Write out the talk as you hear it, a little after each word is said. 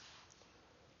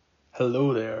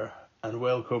Hello there, and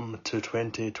welcome to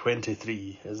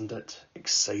 2023, isn't it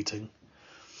exciting?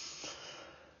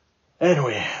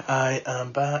 Anyway, I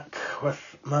am back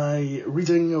with my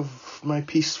reading of my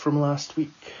piece from last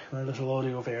week, my little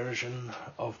audio version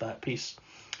of that piece.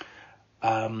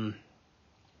 And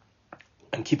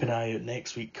keep an eye out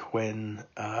next week when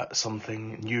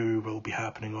something new will be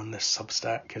happening on this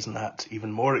Substack. Isn't that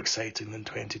even more exciting than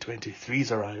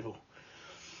 2023's arrival?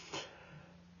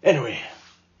 Anyway,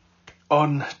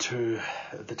 on to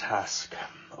the task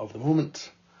of the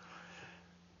moment.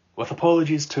 With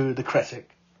apologies to the Critic,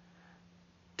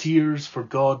 Tears for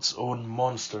God's Own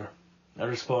Monster, a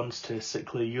response to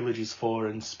sickly eulogies for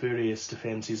and spurious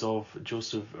defences of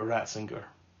Joseph Ratzinger.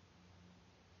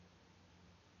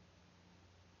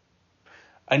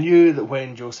 I knew that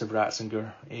when Joseph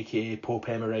Ratzinger, aka Pope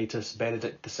Emeritus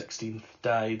Benedict XVI,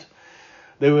 died,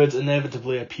 there would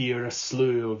inevitably appear a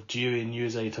slew of dewy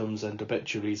news items and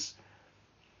obituaries.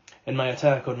 In my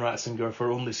attack on Ratzinger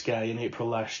for Only Sky in April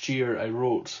last year, I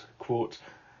wrote, quote,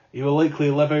 "He will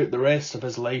likely live out the rest of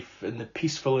his life in the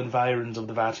peaceful environs of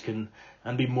the Vatican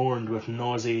and be mourned with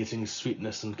nauseating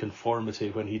sweetness and conformity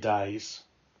when he dies."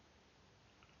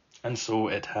 And so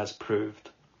it has proved.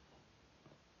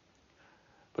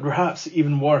 But perhaps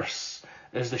even worse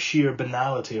is the sheer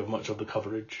banality of much of the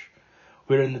coverage,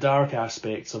 wherein the dark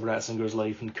aspects of Ratzinger's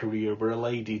life and career were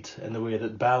elided in the way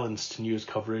that balanced news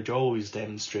coverage always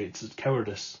demonstrates its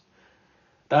cowardice.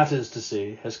 That is to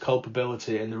say, his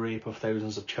culpability in the rape of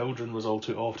thousands of children was all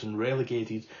too often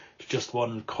relegated to just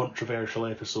one controversial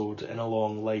episode in a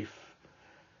long life.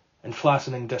 In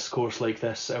flattening discourse like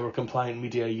this, our compliant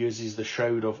media uses the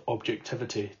shroud of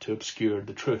objectivity to obscure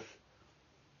the truth.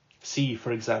 See,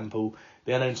 for example,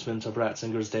 the announcement of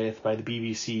Ratzinger's death by the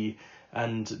BBC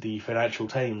and the Financial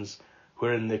Times,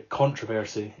 wherein the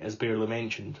controversy is barely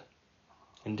mentioned.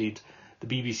 Indeed, the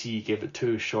BBC gave it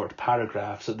 2 short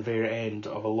paragraphs at the very end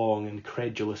of a long,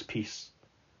 incredulous piece.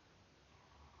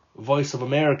 Voice of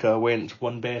America went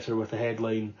one better with the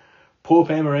headline, "Pope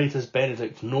Emeritus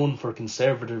Benedict, known for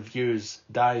conservative views,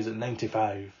 dies at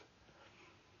 95.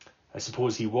 I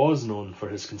suppose he was known for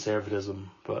his conservatism,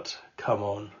 but come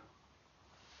on.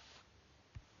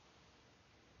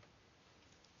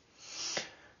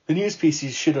 The news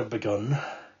pieces should have begun.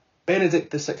 Benedict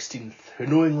XVI, who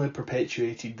knowingly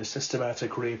perpetuated the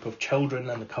systematic rape of children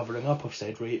and the covering up of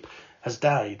said rape, has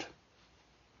died.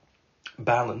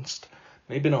 Balanced?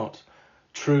 Maybe not.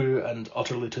 True and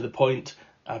utterly to the point?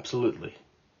 Absolutely.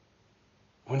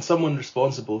 When someone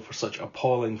responsible for such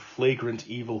appalling, flagrant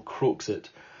evil croaks it,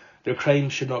 their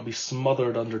crimes should not be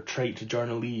smothered under trite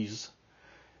journalese.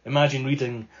 Imagine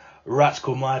reading,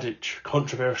 "Ratko Mladic,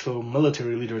 controversial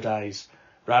military leader dies,"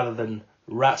 rather than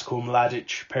 "Ratko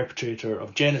Mladic, perpetrator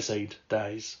of genocide,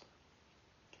 dies."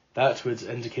 That would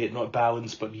indicate not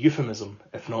balance but euphemism,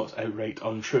 if not outright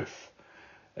untruth.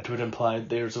 It would imply that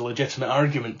there's a legitimate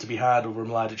argument to be had over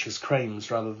Mladic's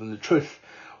crimes rather than the truth,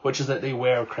 which is that they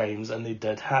were crimes and they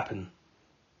did happen.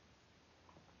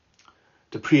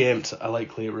 To preempt a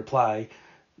likely reply,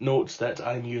 note that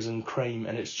I'm using crime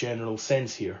in its general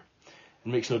sense here. It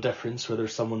makes no difference whether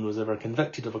someone was ever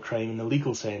convicted of a crime in the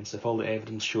legal sense if all the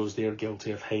evidence shows they are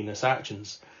guilty of heinous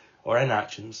actions, or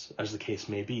inactions, as the case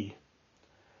may be.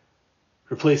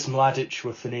 Replace Mladic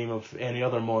with the name of any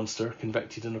other monster,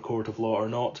 convicted in a court of law or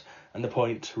not, and the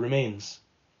point remains.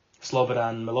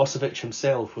 Slobodan Milosevic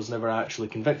himself was never actually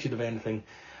convicted of anything,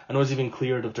 and was even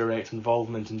cleared of direct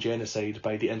involvement in genocide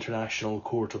by the International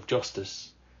Court of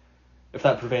Justice. If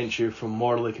that prevents you from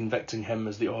morally convicting him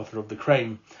as the author of the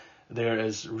crime, there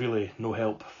is really no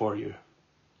help for you.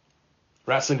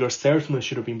 Ratzinger certainly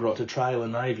should have been brought to trial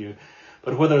in my view,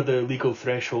 but whether the legal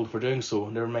threshold for doing so,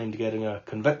 never mind getting a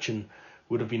conviction,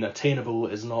 would have been attainable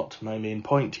is not my main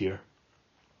point here.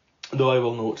 Though I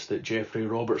will note that Geoffrey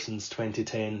Robertson's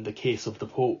 2010 The Case of the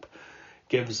Pope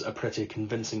gives a pretty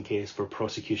convincing case for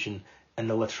prosecution in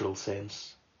the literal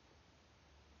sense.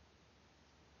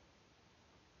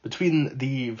 Between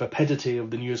the vapidity of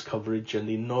the news coverage and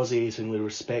the nauseatingly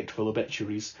respectful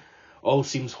obituaries, all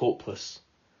seems hopeless.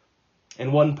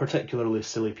 In one particularly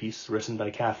silly piece, written by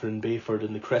Catherine Bayford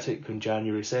in the Critic on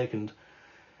January 2nd,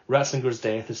 Ratzinger's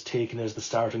death is taken as the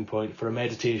starting point for a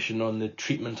meditation on the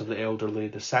treatment of the elderly,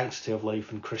 the sanctity of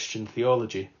life, and Christian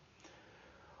theology.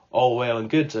 All well and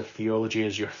good if theology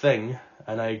is your thing,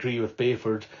 and I agree with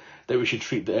Bayford that we should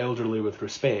treat the elderly with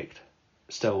respect.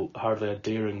 Still, hardly a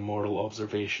daring moral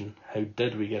observation. How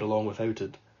did we get along without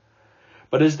it?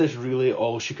 But is this really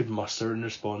all she could muster in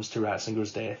response to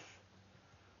Ratzinger's death?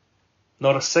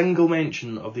 Not a single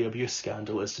mention of the abuse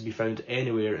scandal is to be found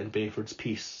anywhere in Bayford's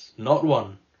piece. Not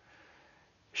one.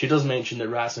 She does mention that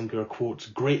Ratzinger, quote,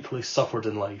 greatly suffered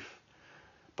in life,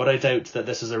 but I doubt that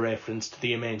this is a reference to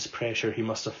the immense pressure he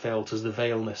must have felt as the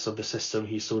vileness of the system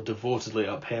he so devotedly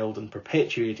upheld and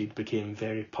perpetuated became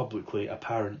very publicly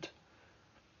apparent.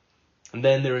 And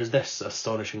then there is this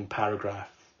astonishing paragraph,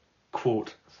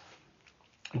 quote,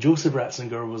 Joseph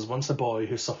Ratzinger was once a boy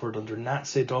who suffered under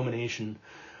Nazi domination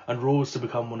and rose to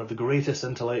become one of the greatest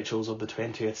intellectuals of the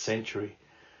 20th century,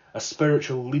 a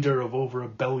spiritual leader of over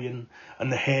 1 billion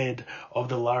and the head of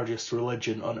the largest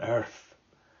religion on earth.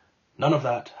 None of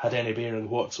that had any bearing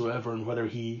whatsoever on whether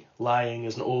he, lying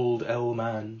as an old ill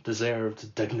man,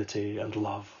 deserved dignity and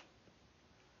love.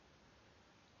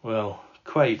 Well,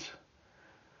 quite.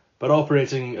 But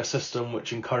operating a system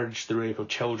which encouraged the rape of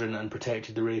children and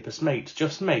protected the rapist might,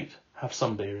 just might, have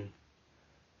some bearing.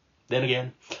 Then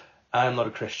again, I am not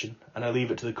a Christian, and I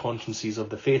leave it to the consciences of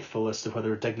the faithful as to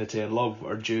whether dignity and love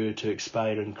are due to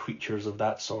expiring creatures of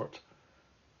that sort.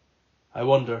 I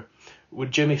wonder,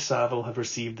 would Jimmy Savile have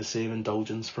received the same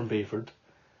indulgence from Bayford?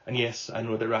 And yes, I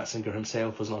know that Ratzinger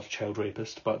himself was not a child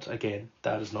rapist, but again,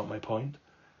 that is not my point.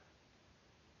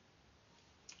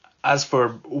 As for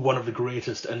one of the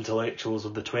greatest intellectuals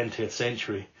of the 20th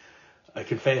century, I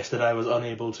confess that I was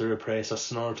unable to repress a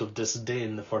snort of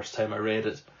disdain the first time I read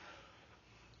it.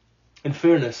 In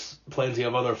fairness, plenty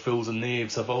of other fools and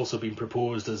knaves have also been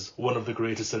proposed as one of the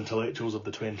greatest intellectuals of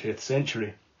the 20th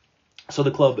century, so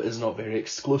the club is not very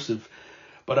exclusive,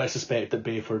 but I suspect that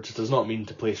Bayford does not mean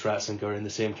to place Ratzinger in the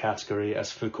same category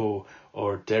as Foucault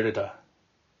or Derrida.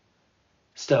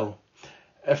 Still,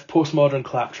 if postmodern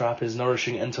claptrap is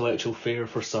nourishing intellectual fare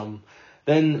for some,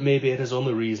 then maybe it is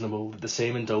only reasonable that the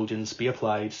same indulgence be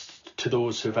applied to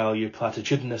those who value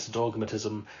platitudinous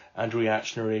dogmatism and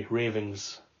reactionary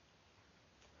ravings.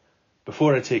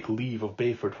 Before I take leave of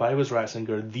Bayford, why was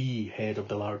Ratzinger the head of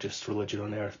the largest religion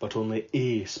on earth, but only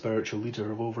a spiritual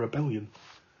leader of over 1 billion?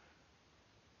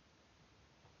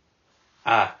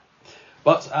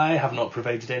 But I have not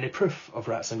provided any proof of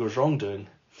Ratzinger's wrongdoing.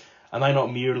 Am I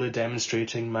not merely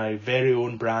demonstrating my very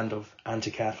own brand of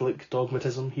anti-Catholic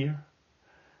dogmatism here?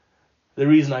 The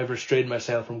reason I've restrained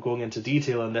myself from going into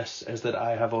detail on this is that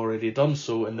I have already done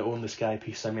so in the Only Sky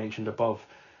piece I mentioned above,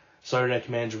 so I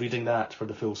recommend reading that for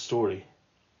the full story.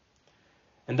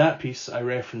 In that piece, I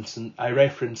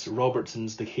reference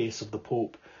Robertson's The Case of the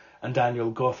Pope and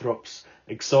Daniel Gothrop's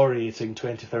excoriating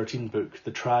 2013 book,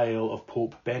 The Trial of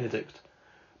Pope Benedict,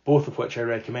 both of which I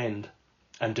recommend,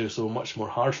 and do so much more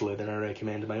heartily than I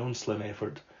recommend my own slim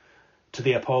effort, to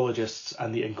the apologists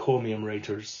and the encomium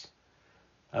writers.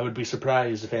 I would be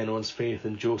surprised if anyone's faith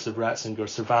in Joseph Ratzinger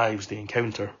survives the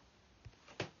encounter.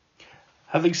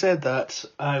 Having said that,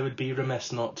 I would be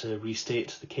remiss not to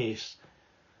restate the case.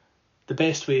 The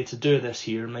best way to do this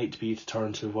here might be to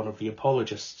turn to one of the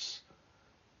apologists.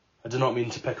 I do not mean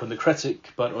to pick on the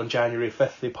Critic, but on January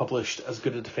 5th they published as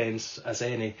good a defence as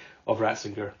any of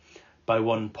Ratzinger, by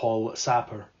one Paul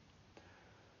Sapper.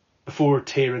 Before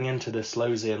tearing into this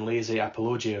lousy and lazy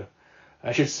apologia,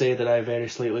 I should say that I very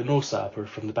slightly know Sapper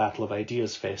from the Battle of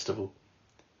Ideas festival.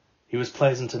 He was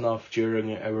pleasant enough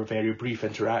during our very brief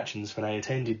interactions when I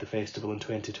attended the festival in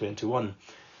 2021,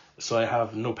 so I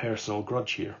have no personal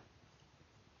grudge here.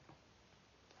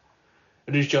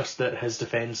 It is just that his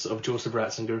defence of Joseph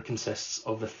Ratzinger consists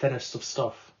of the thinnest of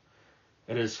stuff.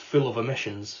 It is full of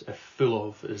omissions, if full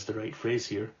of is the right phrase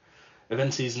here,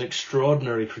 evinces an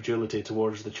extraordinary credulity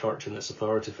towards the Church and its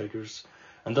authority figures,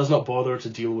 and does not bother to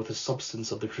deal with the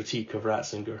substance of the critique of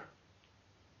Ratzinger.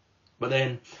 But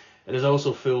then, it is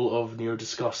also full of near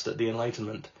disgust at the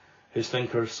Enlightenment, whose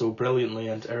thinkers so brilliantly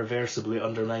and irreversibly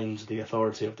undermined the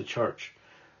authority of the Church,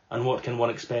 and what can one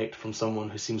expect from someone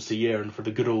who seems to yearn for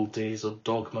the good old days of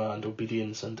dogma and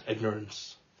obedience and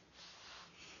ignorance?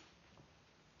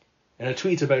 In a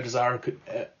tweet about his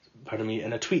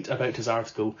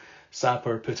article,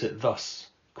 Sapper put it thus,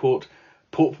 quote,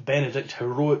 Pope Benedict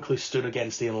heroically stood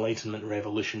against the Enlightenment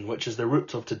revolution, which is the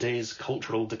root of today's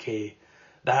cultural decay.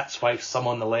 That's why some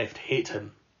on the left hate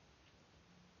him.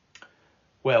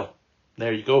 Well,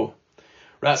 there you go.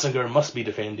 Ratzinger must be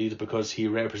defended because he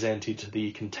represented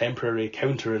the contemporary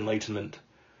counter-Enlightenment.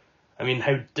 I mean,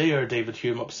 how dare David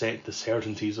Hume upset the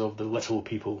certainties of the little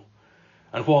people?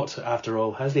 And what, after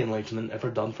all, has the Enlightenment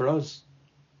ever done for us?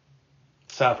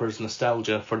 Sapper's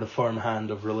nostalgia for the firm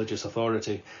hand of religious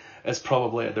authority is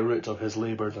probably at the root of his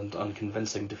laboured and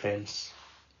unconvincing defence.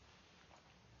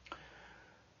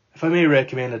 If I may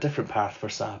recommend a different path for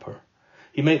Sapper,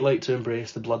 he might like to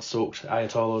embrace the blood-soaked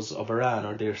Ayatollahs of Iran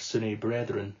or their Sunni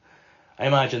brethren. I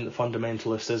imagine that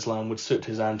fundamentalist Islam would suit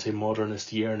his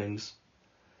anti-modernist yearnings.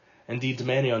 Indeed,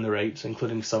 many on the right,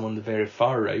 including some on the very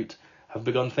far right, have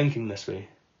begun thinking this way.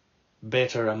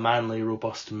 Better a manly,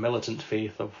 robust, militant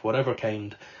faith of whatever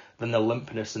kind than the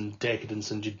limpness and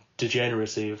decadence and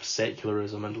degeneracy of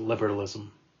secularism and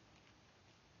liberalism.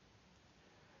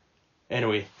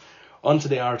 Anyway, on to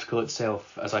the article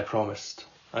itself, as I promised.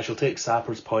 I shall take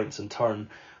Sapper's points in turn,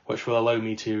 which will allow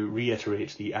me to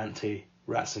reiterate the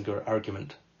anti-Ratzinger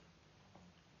argument.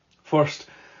 First,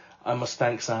 I must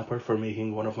thank Sapper for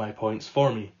making one of my points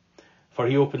for me, for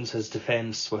he opens his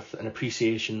defence with an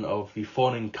appreciation of the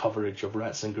fawning coverage of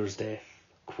Ratzinger's death.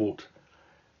 Quote,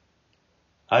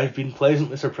 "I've been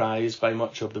pleasantly surprised by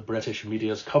much of the British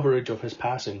media's coverage of his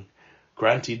passing.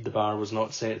 Granted, the bar was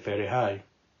not set very high.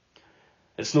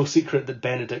 It's no secret that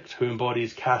Benedict, who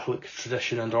embodied Catholic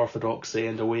tradition and orthodoxy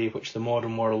in a way which the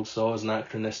modern world saw as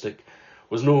anachronistic,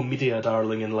 was no media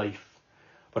darling in life,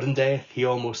 but in death he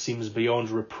almost seems beyond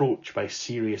reproach by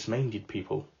serious-minded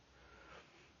people.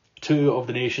 Two of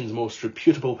the nation's most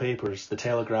reputable papers, The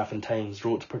Telegraph and Times,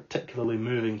 wrote particularly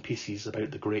moving pieces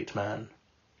about the great man."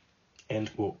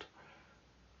 End quote.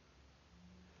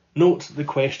 Note the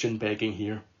question begging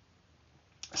here.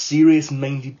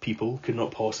 Serious-minded people could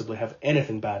not possibly have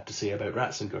anything bad to say about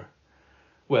Ratzinger.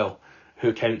 Well,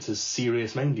 who counts as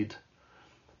serious-minded?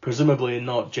 Presumably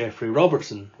not Geoffrey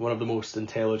Robertson, one of the most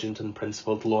intelligent and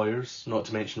principled lawyers, not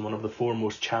to mention one of the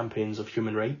foremost champions of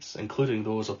human rights, including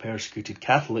those of persecuted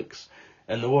Catholics,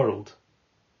 in the world.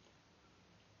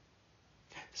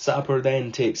 Sapper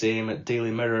then takes aim at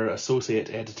Daily Mirror associate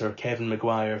editor Kevin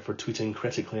Maguire for tweeting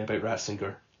critically about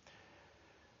Ratzinger.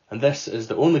 And this is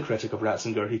the only critic of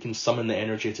Ratzinger he can summon the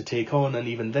energy to take on, and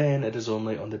even then it is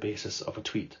only on the basis of a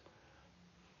tweet.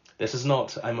 This is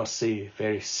not, I must say,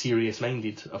 very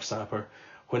serious-minded of Sapper,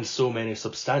 when so many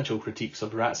substantial critiques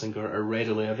of Ratzinger are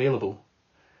readily available.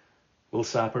 Will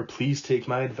Sapper please take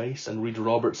my advice and read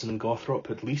Robertson and Gothrop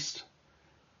at least?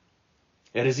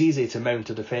 It is easy to mount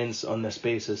a defence on this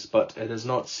basis, but it is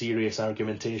not serious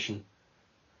argumentation.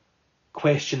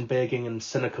 Question-begging and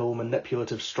cynical,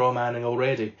 manipulative straw-manning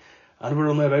already, and we're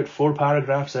only about 4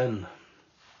 paragraphs in.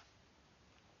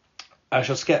 I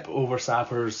shall skip over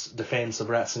Sapper's defence of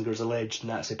Ratzinger's alleged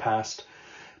Nazi past,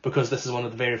 because this is one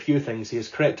of the very few things he is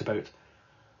correct about.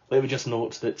 Let me just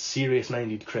note that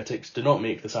serious-minded critics do not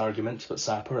make this argument, but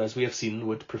Sapper, as we have seen,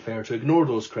 would prefer to ignore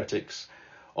those critics,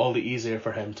 all the easier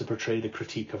for him to portray the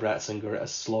critique of Ratzinger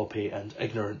as sloppy and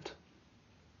ignorant.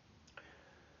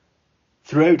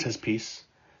 Throughout his piece,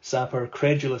 Sapper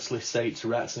credulously cites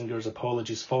Ratzinger's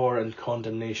apologies for and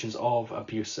condemnations of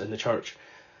abuse in the church,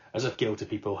 as if guilty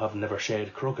people have never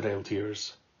shed crocodile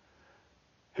tears.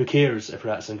 Who cares if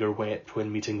Ratzinger wept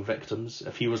when meeting victims,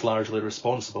 if he was largely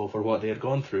responsible for what they had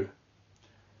gone through?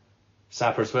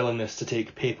 Sapper's willingness to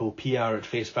take papal PR at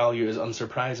face value is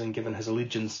unsurprising given his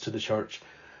allegiance to the church,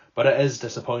 but it is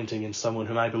disappointing in someone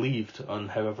whom I believed, on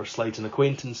however slight an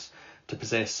acquaintance, to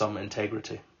possess some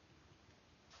integrity.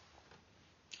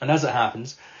 And as it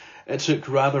happens, it took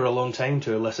rather a long time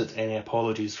to elicit any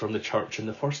apologies from the church in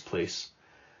the first place.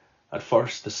 At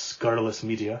first, the scurrilous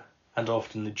media, and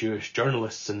often the Jewish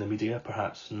journalists in the media,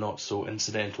 perhaps not so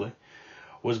incidentally,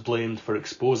 was blamed for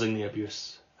exposing the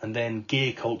abuse, and then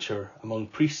gay culture among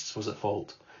priests was at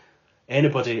fault.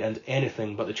 Anybody and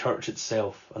anything but the church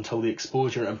itself, until the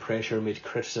exposure and pressure made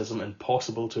criticism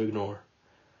impossible to ignore.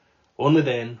 Only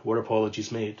then were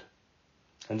apologies made.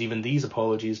 And even these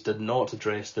apologies did not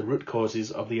address the root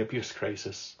causes of the abuse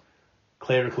crisis: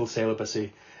 clerical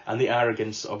celibacy and the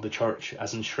arrogance of the church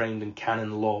as enshrined in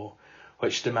canon law,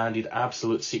 which demanded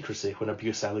absolute secrecy when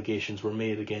abuse allegations were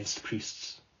made against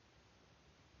priests.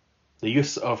 The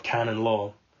use of canon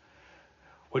law,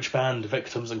 which banned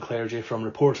victims and clergy from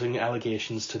reporting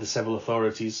allegations to the civil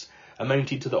authorities,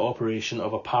 amounted to the operation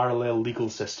of a parallel legal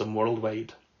system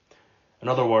worldwide. In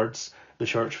other words, the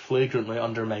church flagrantly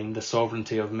undermined the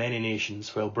sovereignty of many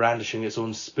nations while brandishing its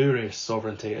own spurious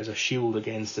sovereignty as a shield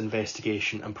against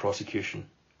investigation and prosecution.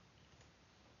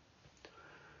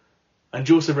 And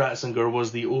Joseph Ratzinger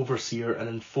was the overseer and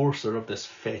enforcer of this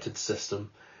fetid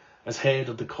system, as head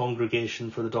of the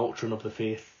Congregation for the Doctrine of the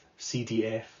Faith,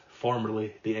 CDF,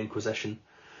 formerly the Inquisition,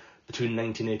 between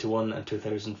 1981 and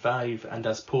 2005, and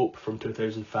as Pope from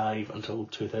 2005 until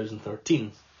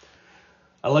 2013.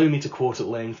 Allow me to quote at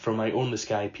length from my own The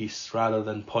Sky piece, rather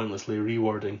than pointlessly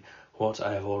rewording what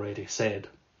I have already said.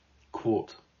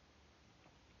 Quote,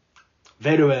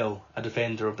 "Very well, a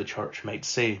defender of the church might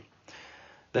say,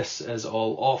 this is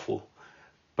all awful,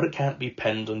 but it can't be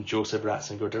pinned on Joseph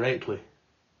Ratzinger directly.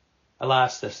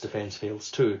 Alas, this defence fails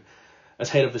too. As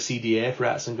head of the CDF,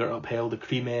 Ratzinger upheld the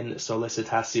Crimen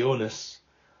Solicitationis,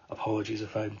 apologies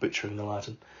if I'm butchering the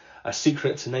Latin, a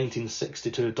secret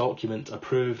 1962 document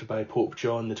approved by Pope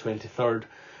John XXIII,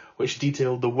 which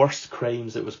detailed the worst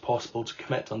crimes it was possible to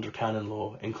commit under canon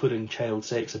law, including child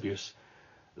sex abuse,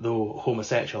 though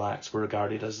homosexual acts were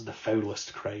regarded as the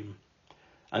foulest crime,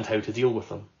 and how to deal with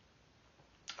them.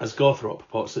 As Gothrop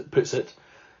puts it,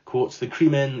 quote, the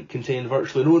Crimen contained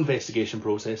virtually no investigation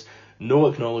process, no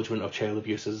acknowledgement of child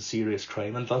abuse as a serious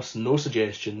crime, and thus no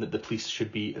suggestion that the police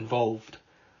should be involved.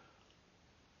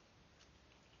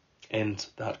 End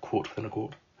that quote within a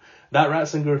quote. That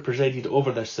Ratzinger presided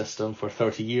over this system for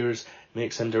 30 years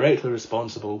makes him directly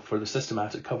responsible for the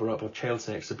systematic cover-up of child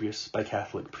sex abuse by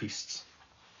Catholic priests.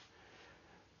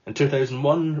 In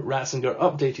 2001, Ratzinger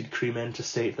updated Crimen to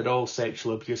state that all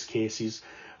sexual abuse cases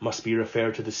must be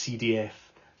referred to the CDF,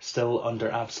 still under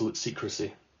absolute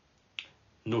secrecy.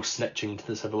 No snitching to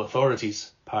the civil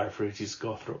authorities, paraphrases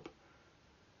Gothrop.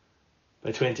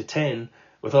 By 2010,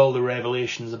 with all the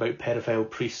revelations about pedophile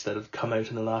priests that had come out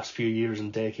in the last few years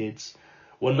and decades,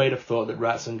 one might have thought that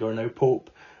Ratzinger, now Pope,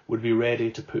 would be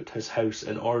ready to put his house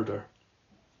in order.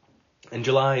 In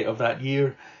July of that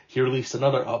year, he released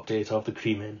another update of the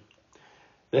Crimen.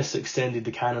 This extended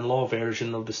the canon law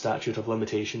version of the statute of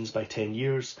limitations by 10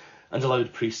 years and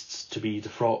allowed priests to be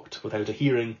defrocked without a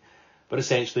hearing, but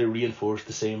essentially reinforced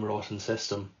the same rotten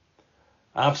system.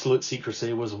 Absolute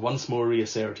secrecy was once more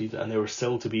reasserted, and there was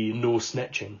still to be no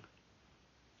snitching.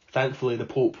 Thankfully, the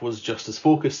Pope was just as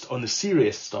focused on the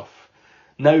serious stuff.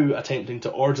 Now, attempting to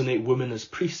ordinate women as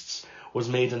priests was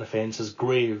made an offence as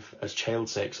grave as child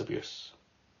sex abuse.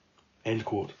 End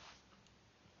quote.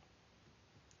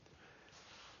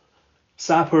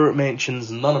 Sapper mentions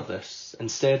none of this,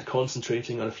 instead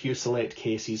concentrating on a few select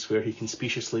cases where he can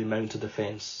speciously mount a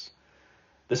defence.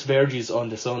 This verges on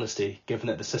dishonesty, given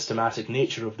that the systematic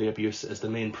nature of the abuse is the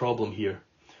main problem here.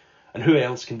 And who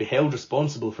else can be held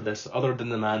responsible for this other than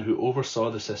the man who oversaw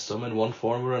the system in one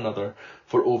form or another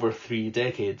for over 3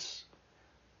 decades?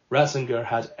 Ratzinger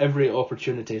had every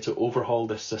opportunity to overhaul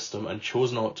this system and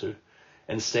chose not to,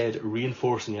 instead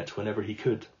reinforcing it whenever he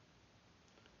could.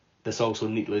 This also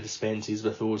neatly dispenses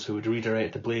with those who would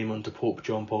redirect the blame onto Pope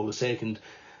John Paul II,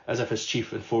 as if his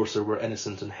chief enforcer were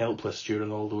innocent and helpless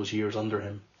during all those years under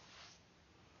him.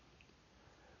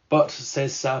 But,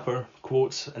 says Sapper,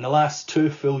 quote, in the last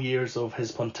 2 full years of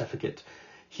his pontificate,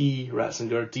 he,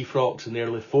 Ratzinger, defrocked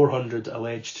nearly 400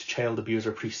 alleged child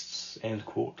abuser priests, end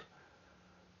quote.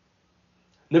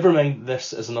 Never mind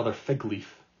this as another fig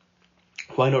leaf.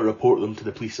 Why not report them to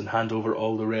the police and hand over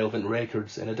all the relevant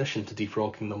records in addition to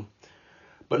defrocking them?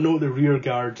 But note the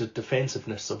rearguard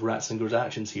defensiveness of Ratzinger's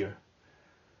actions here.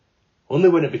 Only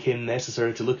when it became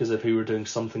necessary to look as if he were doing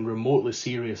something remotely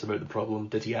serious about the problem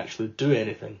did he actually do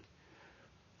anything.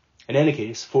 In any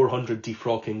case, 400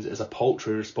 defrockings is a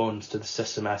paltry response to the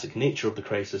systematic nature of the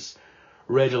crisis,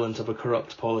 redolent of a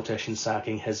corrupt politician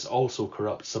sacking his also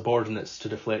corrupt subordinates to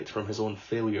deflect from his own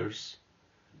failures.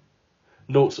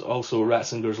 Note also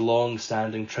Ratzinger's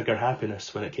long-standing trigger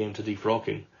happiness when it came to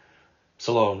defrocking,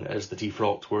 so long as the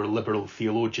defrocked were liberal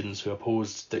theologians who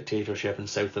opposed dictatorship in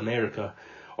South America,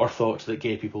 or thought that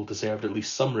gay people deserved at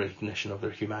least some recognition of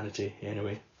their humanity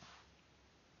anyway.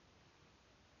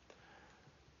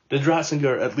 Did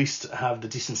Ratzinger at least have the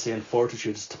decency and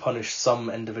fortitude to punish some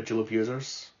individual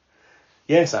abusers?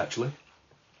 Yes, actually.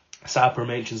 Sapper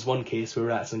mentions one case where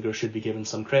Ratzinger should be given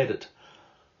some credit.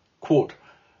 Quote,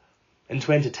 in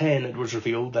 2010 it was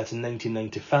revealed that in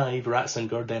 1995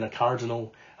 Ratzinger, then a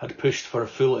cardinal, had pushed for a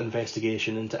full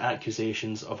investigation into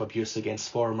accusations of abuse against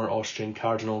former Austrian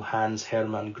Cardinal Hans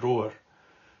Hermann Grohr.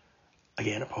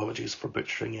 Again, apologies for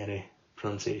butchering any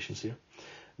pronunciations here.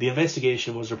 The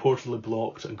investigation was reportedly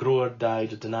blocked, and Grohr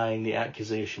died denying the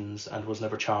accusations and was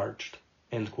never charged.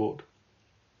 End quote.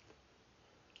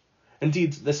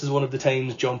 Indeed, this is one of the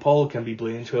times John Paul can be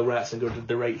blamed while Ratzinger did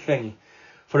the right thing,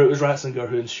 for it was Ratzinger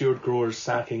who ensured Grohr's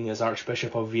sacking as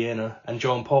Archbishop of Vienna, and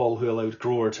John Paul who allowed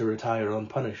Grohr to retire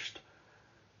unpunished.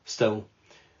 Still,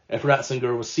 if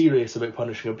Ratzinger was serious about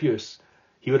punishing abuse,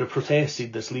 he would have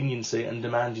protested this leniency and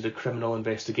demanded a criminal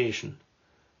investigation.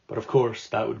 But of course,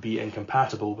 that would be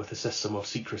incompatible with the system of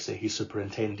secrecy he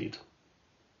superintended.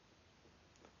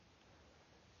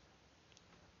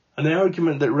 And the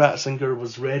argument that Ratzinger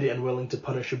was ready and willing to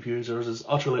punish abusers is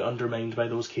utterly undermined by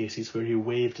those cases where he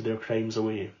waved their crimes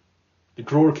away. The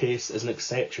Grohr case is an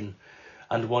exception,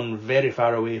 and one very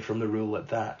far away from the rule at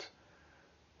that.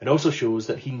 It also shows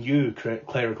that he knew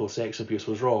clerical sex abuse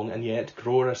was wrong, and yet,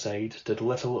 Grohr aside, did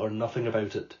little or nothing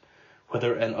about it,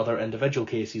 whether in other individual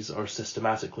cases or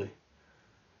systematically.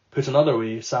 Put another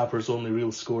way, Sapper's only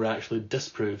real score actually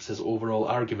disproves his overall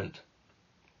argument.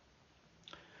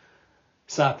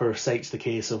 Sapper cites the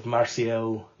case of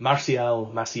Martial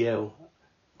Maciel,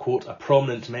 quote, a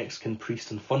prominent Mexican priest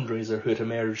and fundraiser who had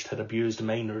emerged had abused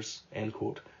minors, end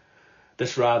quote.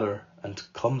 This rather, and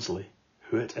clumsily,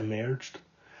 who it emerged,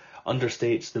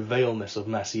 understates the vileness of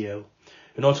Maciel,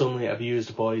 who not only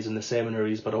abused boys in the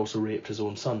seminaries but also raped his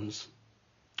own sons.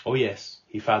 Oh yes,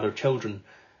 he fathered children,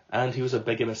 and he was a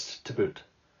bigamist to boot.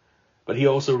 But he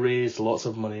also raised lots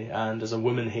of money, and as a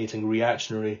woman-hating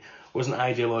reactionary, was an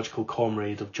ideological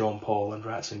comrade of John Paul and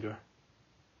Ratzinger.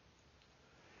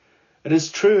 It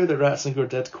is true that Ratzinger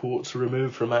did, quote,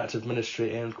 remove from active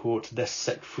ministry, end quote, this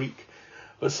sick freak,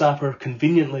 but Sapper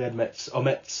conveniently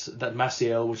omits that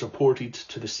Maciel was reported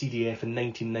to the CDF in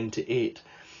 1998,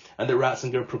 and that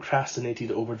Ratzinger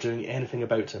procrastinated over doing anything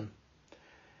about him.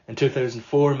 In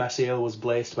 2004, Maciel was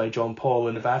blessed by John Paul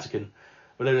in the Vatican,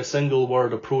 without a single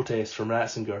word of protest from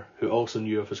Ratzinger, who also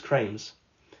knew of his crimes.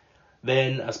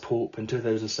 Then, as Pope in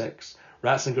 2006,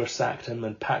 Ratzinger sacked him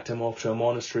and packed him off to a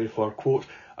monastery for, quote,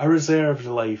 a reserved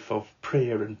life of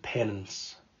prayer and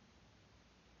penance.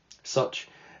 Such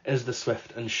is the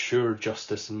swift and sure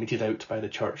justice meted out by the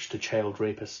Church to child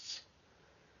rapists.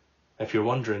 If you're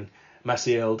wondering,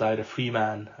 Maciel died a free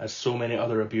man, as so many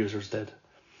other abusers did,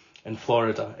 in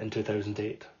Florida in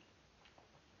 2008.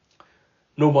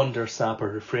 No wonder Sapper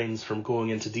refrains from going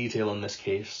into detail on this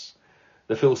case.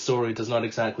 The full story does not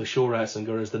exactly show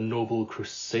Ratzinger as the noble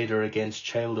crusader against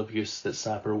child abuse that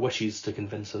Sapper wishes to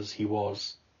convince us he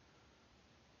was.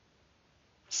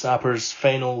 Sapper's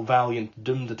final, valiant,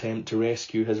 doomed attempt to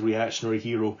rescue his reactionary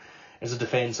hero is a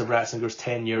defence of Ratzinger's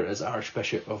tenure as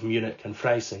Archbishop of Munich and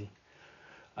Freising.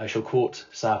 I shall quote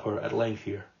Sapper at length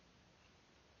here.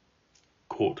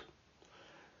 Quote,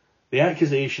 the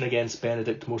accusation against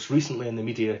Benedict most recently in the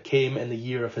media came in the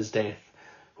year of his death,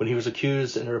 when he was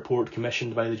accused in a report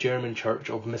commissioned by the German Church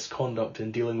of misconduct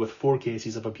in dealing with 4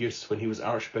 cases of abuse when he was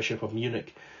Archbishop of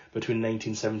Munich between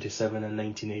 1977 and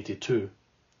 1982.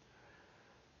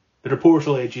 The report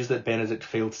alleges that Benedict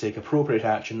failed to take appropriate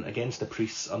action against the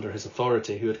priests under his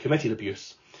authority who had committed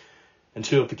abuse. In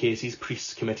 2 of the cases,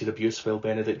 priests committed abuse while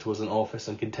Benedict was in office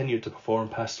and continued to perform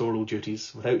pastoral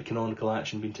duties without canonical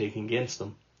action being taken against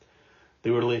them. They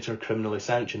were later criminally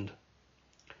sanctioned.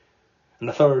 In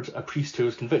the 3rd, a priest who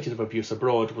was convicted of abuse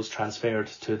abroad was transferred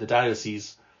to the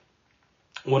diocese.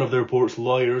 One of the report's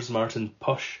lawyers, Martin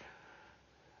Pusch,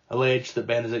 alleged that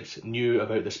Benedict knew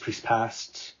about this priest's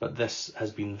past, but this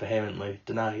has been vehemently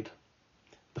denied.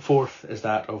 The 4th is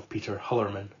that of Peter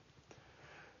Hullerman.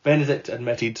 Benedict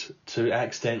admitted to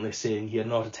accidentally saying he had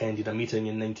not attended a meeting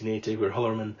in 1980 where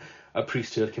Hullerman, a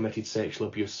priest who had committed sexual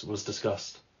abuse, was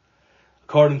discussed.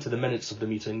 According to the minutes of the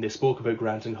meeting, they spoke about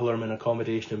granting Hullerman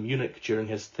accommodation in Munich during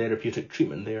his therapeutic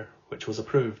treatment there, which was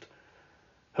approved.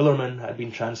 Hullerman had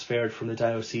been transferred from the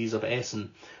Diocese of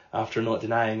Essen after not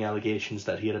denying allegations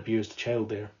that he had abused a child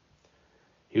there.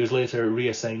 He was later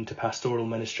reassigned to pastoral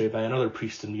ministry by another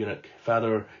priest in Munich,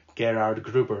 Father Gerhard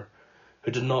Gruber,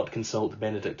 who did not consult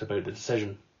Benedict about the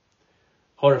decision.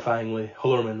 Horrifyingly,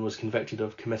 Hullerman was convicted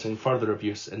of committing further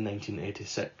abuse in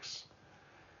 1986.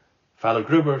 Father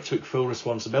Gruber took full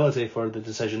responsibility for the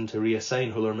decision to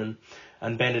reassign Hullerman,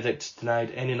 and Benedict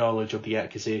denied any knowledge of the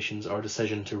accusations or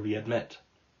decision to readmit.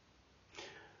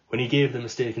 When he gave the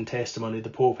mistaken testimony, the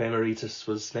Pope Emeritus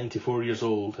was 94 years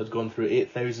old, had gone through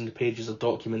 8,000 pages of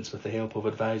documents with the help of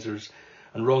advisors,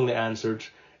 and wrongly answered,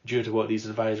 due to what these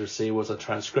advisors say was a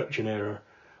transcription error,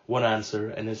 one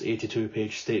answer in his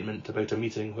 82-page statement about a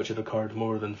meeting which had occurred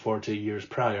more than 40 years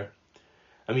prior,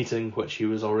 a meeting which he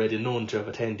was already known to have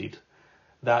attended.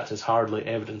 That is hardly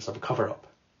evidence of a cover-up.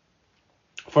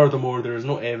 Furthermore, there is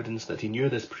no evidence that he knew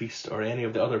this priest or any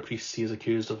of the other priests he is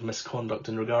accused of misconduct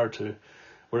in regard to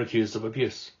were accused of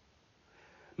abuse.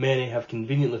 Many have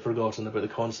conveniently forgotten about the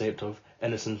concept of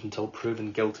innocent until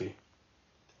proven guilty.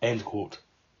 End quote.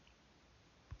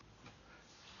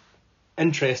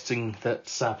 Interesting that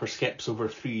Sapper skips over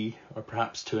 3, or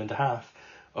perhaps 2.5,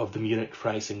 of the Munich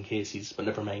Freising cases, but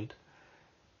never mind.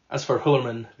 As for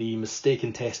Hullerman, the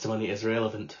mistaken testimony is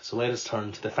relevant, so let us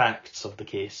turn to the facts of the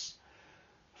case.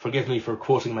 Forgive me for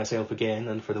quoting myself again,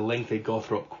 and for the lengthy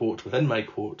Gothrop quote within my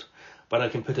quote, but I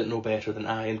can put it no better than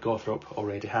I and Gothrop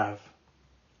already have.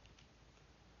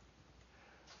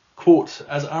 Quote,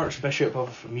 as Archbishop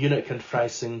of Munich and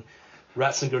Freising,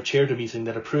 Ratzinger chaired a meeting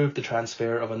that approved the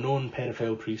transfer of a known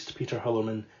pedophile priest, Peter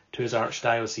Hullerman, to his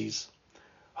archdiocese.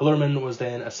 Hullerman was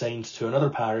then assigned to another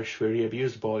parish where he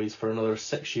abused boys for another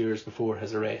 6 years before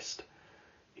his arrest.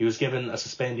 He was given a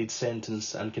suspended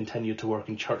sentence and continued to work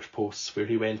in church posts where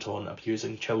he went on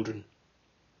abusing children.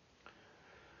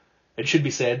 It should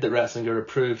be said that Ratzinger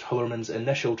approved Hullerman's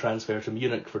initial transfer to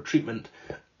Munich for treatment,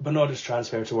 but not his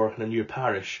transfer to work in a new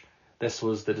parish, This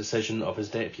was the decision of his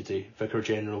deputy, Vicar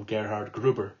General Gerhard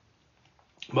Gruber.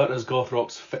 But as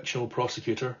Gothrop's fictional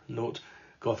prosecutor, note,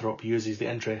 Gothrop uses the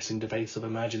interesting device of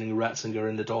imagining Ratzinger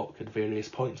in the dock at various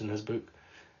points in his book,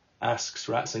 asks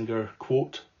Ratzinger,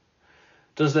 quote,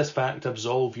 "Does this fact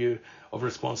absolve you of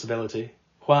responsibility?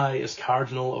 Why, as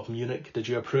Cardinal of Munich, did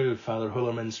you approve Father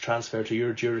Hullermann's transfer to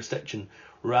your jurisdiction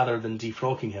rather than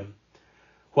defrocking him?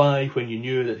 Why, when you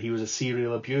knew that he was a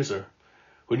serial abuser?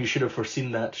 When you should have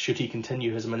foreseen that, should he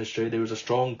continue his ministry, there was a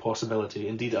strong possibility,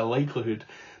 indeed a likelihood,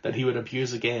 that he would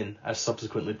abuse again, as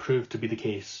subsequently proved to be the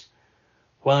case.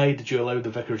 Why did you allow the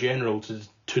Vicar General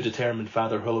to determine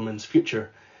Father Hullermann's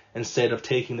future, instead of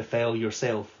taking the fell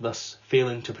yourself, thus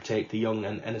failing to protect the young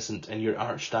and innocent in your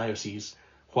archdiocese?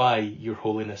 Why, your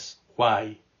holiness,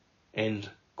 why?" End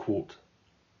quote.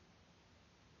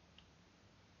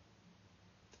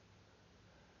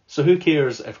 So who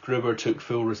cares if Gruber took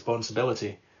full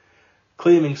responsibility?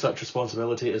 Claiming such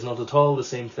responsibility is not at all the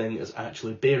same thing as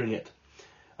actually bearing it,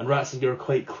 and Ratzinger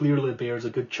quite clearly bears a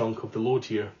good chunk of the load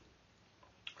here.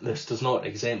 This does not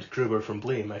exempt Gruber from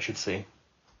blame, I should say.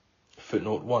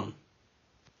 Footnote 1.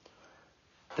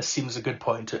 This seems a good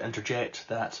point to interject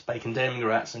that by condemning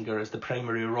Ratzinger as the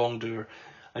primary wrongdoer,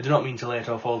 I do not mean to let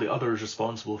off all the others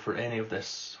responsible for any of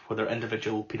this, whether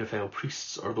individual paedophile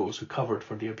priests or those who covered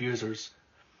for the abusers.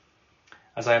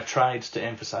 As I have tried to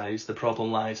emphasise, the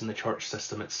problem lies in the church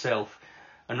system itself,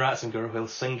 and Ratzinger, while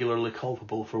singularly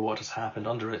culpable for what has happened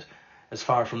under it, is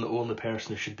far from the only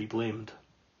person who should be blamed.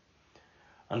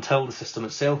 Until the system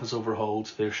itself is overhauled,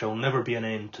 there shall never be an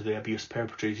end to the abuse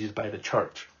perpetrated by the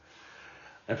church.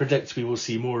 I predict we will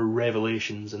see more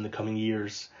revelations in the coming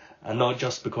years, and not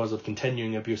just because of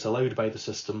continuing abuse allowed by the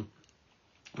system,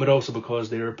 but also because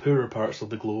there are poorer parts of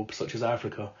the globe, such as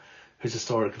Africa, whose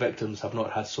historic victims have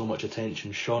not had so much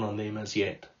attention shone on them as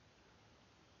yet.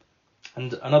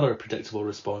 And another predictable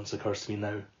response occurs to me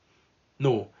now.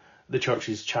 No, the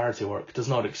Church's charity work does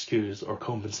not excuse or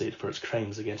compensate for its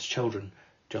crimes against children,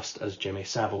 just as Jimmy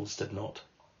Savile's did not.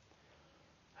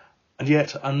 And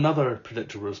yet another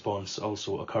predictable response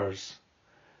also occurs.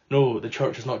 No, the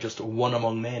Church is not just one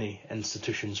among many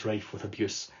institutions rife with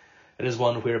abuse. It is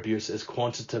one where abuse is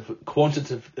quantitatively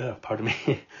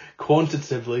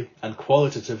and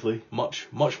qualitatively much,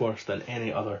 much worse than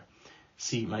any other.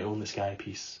 See my Only Sky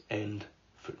piece. End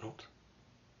footnote.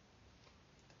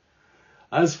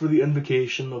 As for the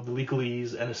invocation of the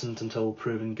legalese innocent until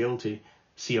proven guilty,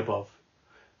 see above.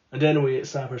 And anyway,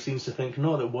 Sapper seems to think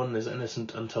not that one is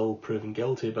innocent until proven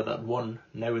guilty, but that one,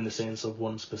 now in the sense of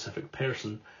one specific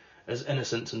person, is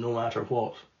innocent no matter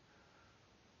what.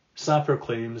 Sapper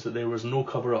claims that there was no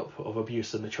cover-up of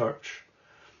abuse in the church.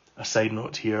 A side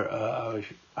note here, I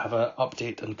have an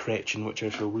update and correction which I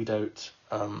shall read out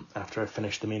after I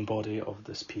finish the main body of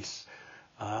this piece.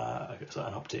 So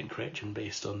an update and correction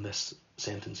based on this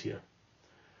sentence here.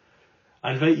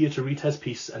 I invite you to read his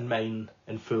piece and mine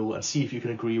in full and see if you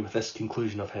can agree with this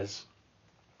conclusion of his.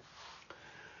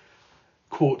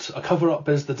 Quote, "A cover-up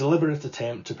is the deliberate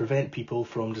attempt to prevent people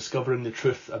from discovering the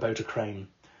truth about a crime.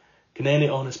 Can any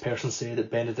honest person say that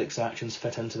Benedict's actions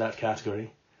fit into that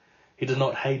category? He did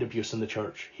not hide abuse in the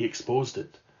church, he exposed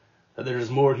it. That there is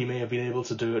more he may have been able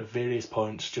to do at various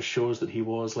points just shows that he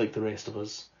was, like the rest of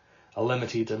us, a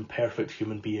limited, imperfect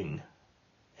human being."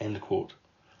 End quote.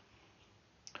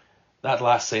 That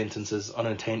last sentence is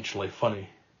unintentionally funny.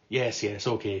 Yes,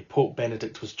 okay, Pope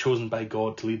Benedict was chosen by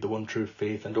God to lead the one true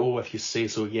faith, and oh, if you say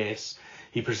so, yes,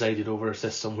 he presided over a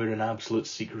system where in absolute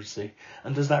secrecy.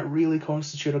 And does that really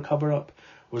constitute a cover-up?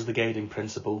 Was the guiding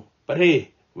principle. But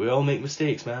hey, we all make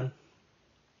mistakes, man.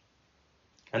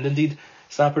 And indeed,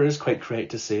 Sapper is quite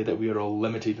correct to say that we are all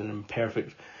limited and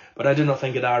imperfect, but I do not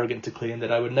think it arrogant to claim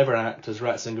that I would never act as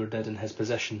Ratzinger did in his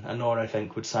position, and nor, I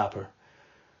think, would Sapper.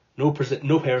 No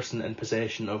person in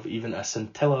possession of even a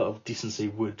scintilla of decency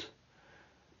would.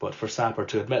 But for Sapper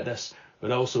to admit this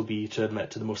would also be to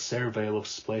admit to the most servile of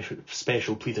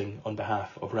special pleading on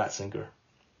behalf of Ratzinger.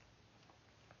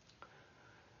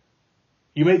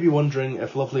 You might be wondering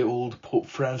if lovely old Pope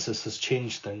Francis has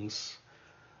changed things.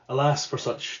 Alas for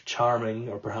such charming,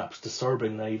 or perhaps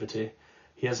disturbing naivety,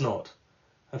 he has not.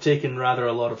 I've taken rather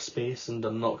a lot of space and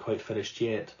I'm not quite finished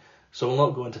yet, so I'll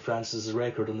not go into Francis's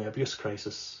record on the abuse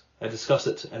crisis. I discuss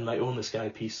it in my Only Sky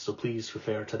piece, so please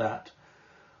refer to that.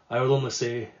 I will only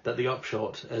say that the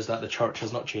upshot is that the church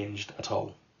has not changed at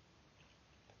all.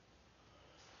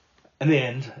 In the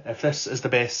end, if this is the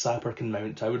best Sapper can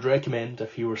mount, I would recommend,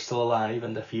 if he were still alive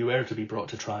and if he were to be brought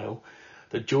to trial,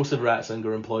 that Joseph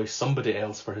Ratzinger employ somebody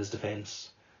else for his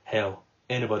defence. Hell,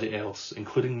 anybody else,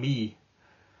 including me.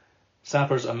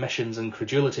 Sapper's omissions and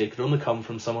credulity could only come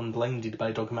from someone blinded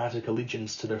by dogmatic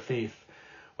allegiance to their faith,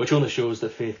 which only shows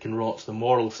that faith can rot the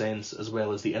moral sense as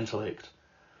well as the intellect.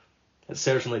 It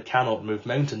certainly cannot move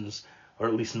mountains, or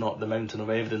at least not the mountain of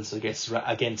evidence against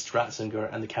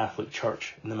Ratzinger and the Catholic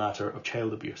Church in the matter of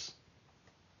child abuse.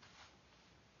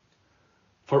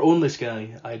 For Only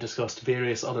Sky, I discussed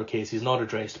various other cases not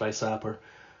addressed by Sapper,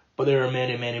 but there are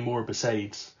many, many more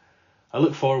besides. I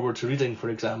look forward to reading, for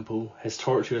example, his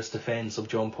tortuous defence of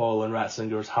John Paul and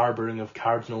Ratzinger's harbouring of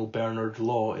Cardinal Bernard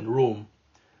Law in Rome.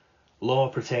 Law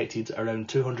protected around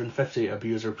 250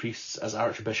 abuser priests as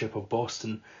Archbishop of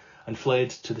Boston and fled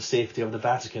to the safety of the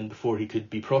Vatican before he could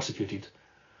be prosecuted.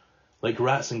 Like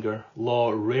Ratzinger,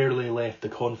 Law rarely left the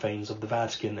confines of the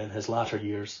Vatican in his latter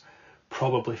years,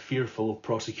 probably fearful of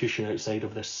prosecution outside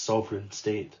of this sovereign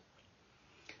state.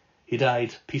 He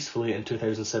died peacefully in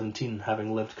 2017,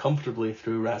 having lived comfortably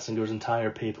through Ratzinger's entire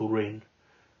papal reign.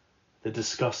 The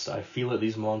disgust I feel at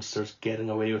these monsters getting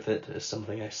away with it is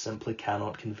something I simply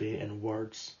cannot convey in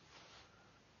words.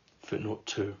 Footnote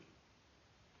 2.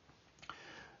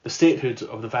 The statehood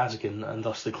of the Vatican, and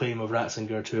thus the claim of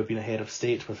Ratzinger to have been a head of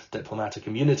state with diplomatic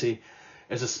immunity,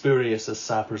 is as spurious as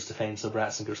Sapper's defence of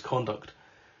Ratzinger's conduct.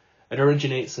 It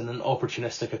originates in an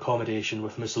opportunistic accommodation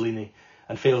with Mussolini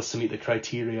and fails to meet the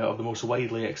criteria of the most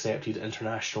widely accepted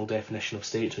international definition of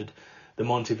statehood, the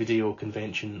Montevideo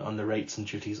Convention on the Rights and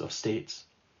Duties of States.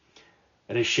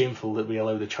 It is shameful that we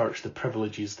allow the Church the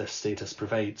privileges this status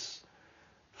provides.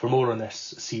 For more on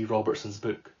this, see Robertson's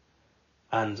book.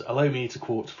 And allow me to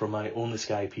quote from my Only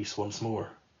Sky piece once more.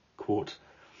 Quote,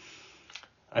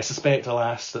 I suspect,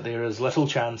 alas, that there is little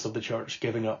chance of the Church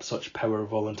giving up such power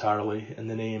voluntarily in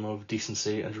the name of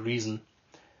decency and reason.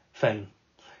 Fine.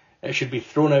 It should be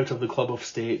thrown out of the Club of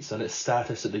States, and its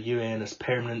status at the UN as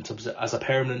a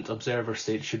permanent observer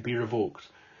state should be revoked,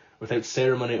 without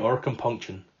ceremony or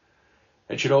compunction.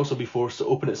 It should also be forced to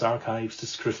open its archives to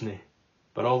scrutiny,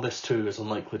 but all this too is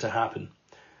unlikely to happen.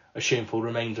 A shameful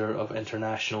reminder of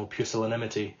international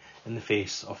pusillanimity in the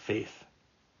face of faith.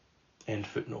 End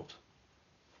footnote.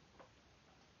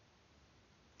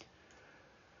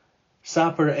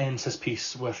 Sapper ends his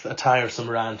piece with a tiresome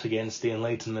rant against the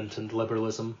Enlightenment and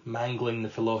liberalism, mangling the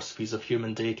philosophies of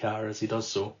human Descartes as he does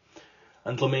so,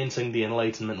 and lamenting the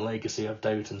Enlightenment legacy of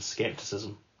doubt and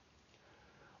scepticism.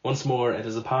 Once more, it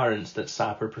is apparent that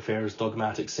Sapper prefers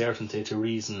dogmatic certainty to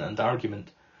reason and argument.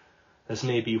 This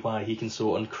may be why he can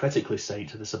so uncritically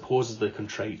cite the supposedly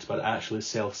contrite but actually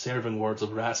self-serving words of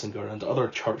Ratzinger and other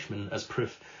churchmen as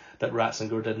proof that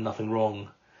Ratzinger did nothing wrong.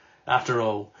 After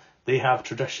all, they have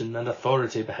tradition and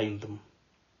authority behind them.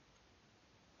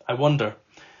 I wonder,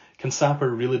 can Sapper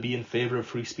really be in favour of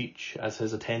free speech, as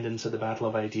his attendance at the Battle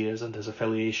of Ideas and his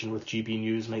affiliation with GB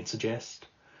News might suggest?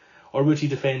 Or would he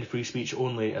defend free speech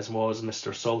only, as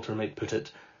Mr. Salter might put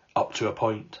it, up to a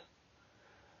point?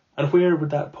 And where would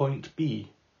that point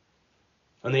be?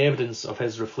 On the evidence of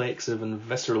his reflexive and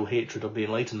visceral hatred of the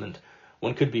Enlightenment,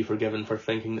 one could be forgiven for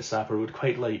thinking that Sapper would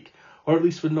quite like, or at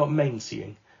least would not mind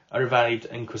seeing, a revived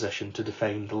Inquisition to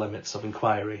define the limits of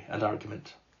inquiry and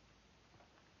argument.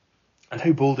 And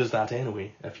how bold is that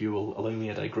anyway, if you will allow me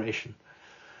a digression?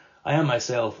 I am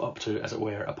myself up to, as it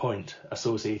were, a point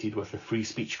associated with the free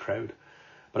speech crowd,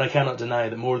 but I cannot deny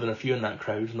that more than a few in that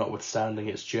crowd, notwithstanding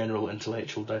its general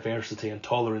intellectual diversity and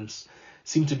tolerance,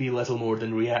 seem to be little more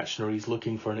than reactionaries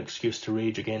looking for an excuse to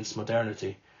rage against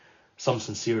modernity, some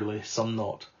sincerely, some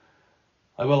not.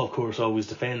 I will, of course, always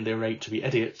defend their right to be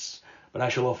idiots, but I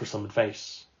shall offer some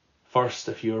advice. First,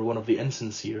 if you are one of the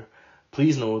insincere,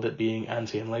 please know that being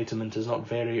anti-enlightenment is not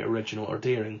very original or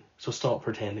daring, so stop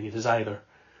pretending it is either.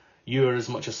 You are as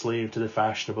much a slave to the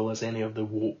fashionable as any of the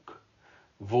woke.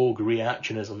 Vogue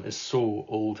reactionism is so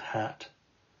old hat.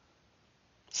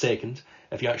 Second,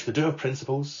 if you actually do have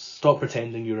principles, stop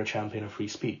pretending you're a champion of free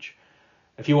speech.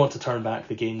 If you want to turn back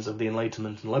the gains of the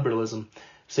Enlightenment and liberalism,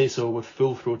 say so with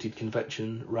full-throated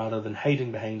conviction rather than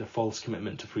hiding behind a false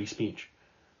commitment to free speech.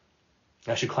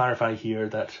 I should clarify here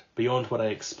that, beyond what I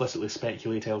explicitly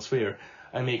speculate elsewhere,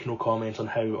 I make no comment on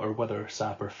how or whether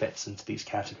Sapper fits into these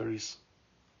categories.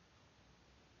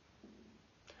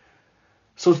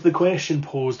 So to the question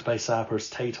posed by Sapper's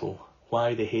title,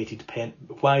 why they hated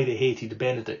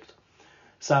Benedict,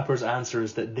 Sapper's answer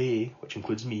is that they, which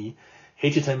includes me,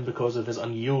 hated him because of his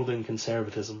unyielding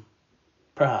conservatism.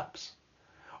 Perhaps.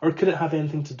 Or could it have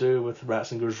anything to do with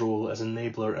Ratzinger's role as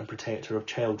enabler and protector of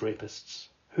child rapists?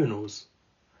 Who knows?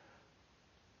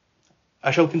 I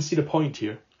shall concede a point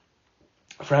here.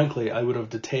 Frankly, I would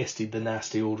have detested the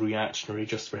nasty old reactionary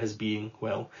just for his being,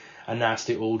 well, a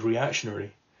nasty old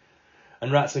reactionary.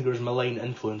 And Ratzinger's malign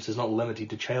influence is not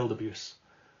limited to child abuse.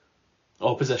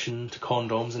 opposition to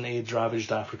condoms in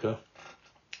AIDS-ravaged Africa,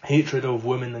 hatred of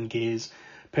women and gays,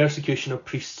 persecution of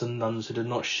priests and nuns who did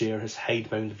not share his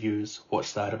hidebound views.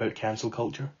 What's that about cancel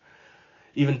culture?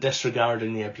 Even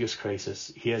disregarding the abuse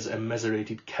crisis, he has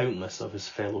immiserated countless of his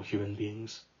fellow human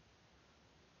beings.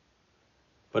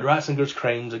 But Ratzinger's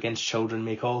crimes against children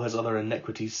make all his other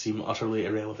iniquities seem utterly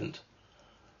irrelevant.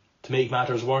 To make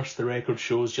matters worse, the record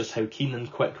shows just how keen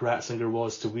and quick Ratzinger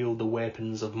was to wield the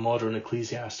weapons of modern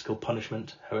ecclesiastical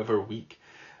punishment, however weak,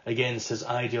 against his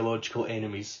ideological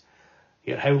enemies.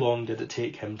 Yet how long did it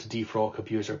take him to defrock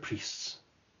abuser priests?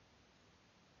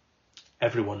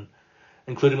 Everyone,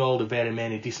 including all the very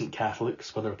many decent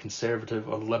Catholics, whether conservative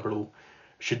or liberal,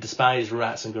 should despise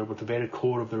Ratzinger with the very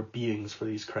core of their beings for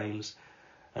these crimes,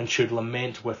 and should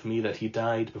lament with me that he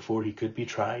died before he could be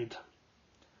tried.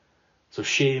 So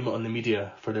shame on the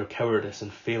media for their cowardice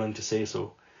in failing to say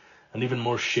so, and even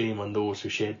more shame on those who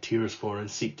shed tears for and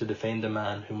seek to defend a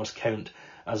man who must count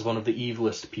as one of the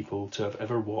evilest people to have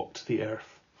ever walked the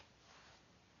earth.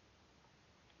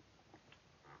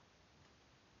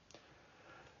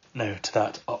 Now to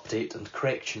that update and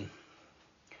correction.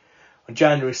 On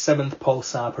January 7th, Paul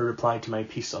Sapper replied to my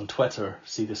piece on Twitter.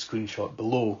 See the screenshot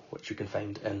below, which you can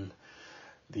find in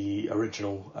the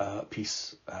original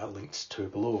piece linked to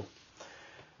below.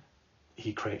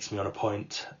 He corrects me on a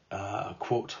point, a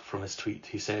quote from his tweet.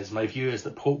 He says, "My view is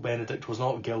that Pope Benedict was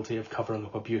not guilty of covering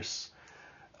up abuse."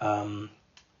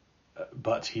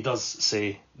 But he does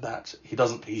say that he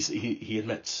doesn't. He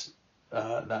admits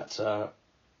that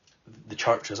the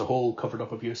church as a whole covered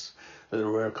up abuse, that there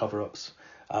were cover-ups,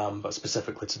 but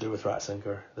specifically to do with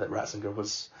Ratzinger, that Ratzinger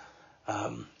was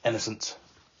innocent.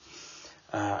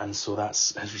 And so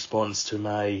that's his response to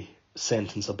my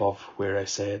sentence above where I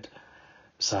said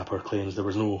Sapper claims there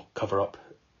was no cover-up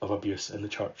of abuse in the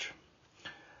church.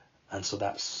 And so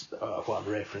that's what I'm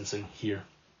referencing here.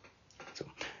 So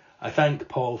I thank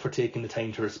Paul for taking the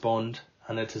time to respond,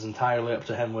 and it is entirely up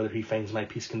to him whether he finds my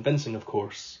piece convincing, of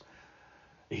course.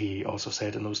 He also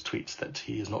said in those tweets that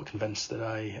he is not convinced that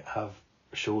I have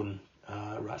shown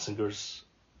Ratzinger's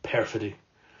perfidy.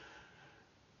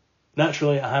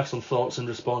 Naturally, I have some thoughts in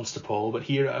response to Paul, but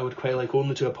here I would quite like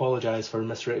only to apologise for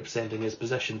misrepresenting his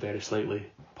position very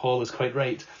slightly. Paul is quite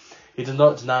right. He did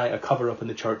not deny a cover-up in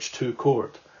the church to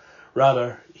court.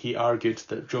 Rather, he argued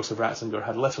that Joseph Ratzinger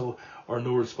had little or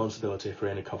no responsibility for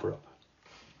any cover-up.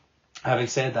 Having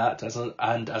said that,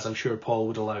 as I'm sure Paul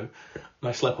would allow,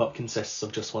 my slip-up consists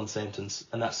of just one sentence,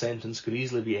 and that sentence could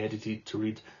easily be edited to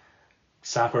read,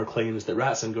 "Sapper claims that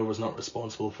Ratzinger was not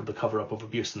responsible for the cover-up of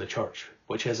abuse in the church,"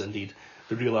 which is indeed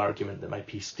the real argument that my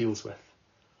piece deals with.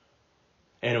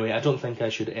 Anyway, I don't think I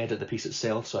should edit the piece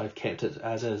itself, so I've kept it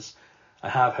as is. I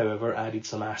have, however, added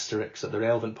some asterisks at the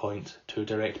relevant point to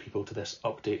direct people to this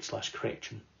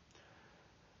update/correction.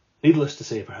 Needless to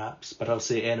say, perhaps, but I'll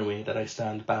say anyway that I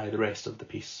stand by the rest of the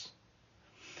piece.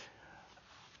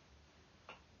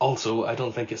 Also, I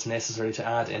don't think it's necessary to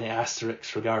add any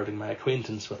asterisks regarding my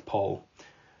acquaintance with Paul.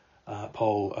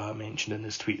 Paul mentioned in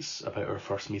his tweets about our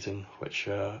first meeting, which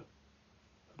our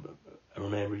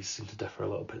memories seem to differ a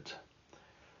little bit.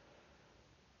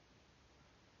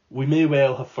 We may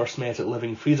well have first met at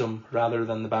Living Freedom rather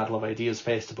than the Battle of Ideas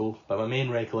Festival, but my main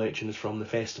recollection is from the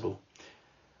festival.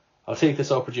 I'll take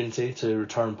this opportunity to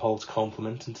return Paul's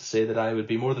compliment and to say that I would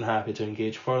be more than happy to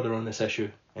engage further on this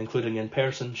issue, including in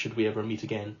person should we ever meet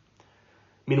again.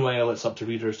 Meanwhile, it's up to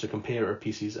readers to compare our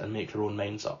pieces and make their own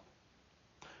minds up.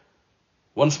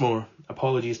 Once more,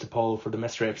 apologies to Paul for the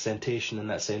misrepresentation in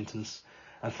that sentence,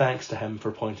 and thanks to him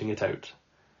for pointing it out.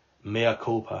 Mea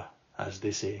culpa, as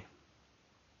they say.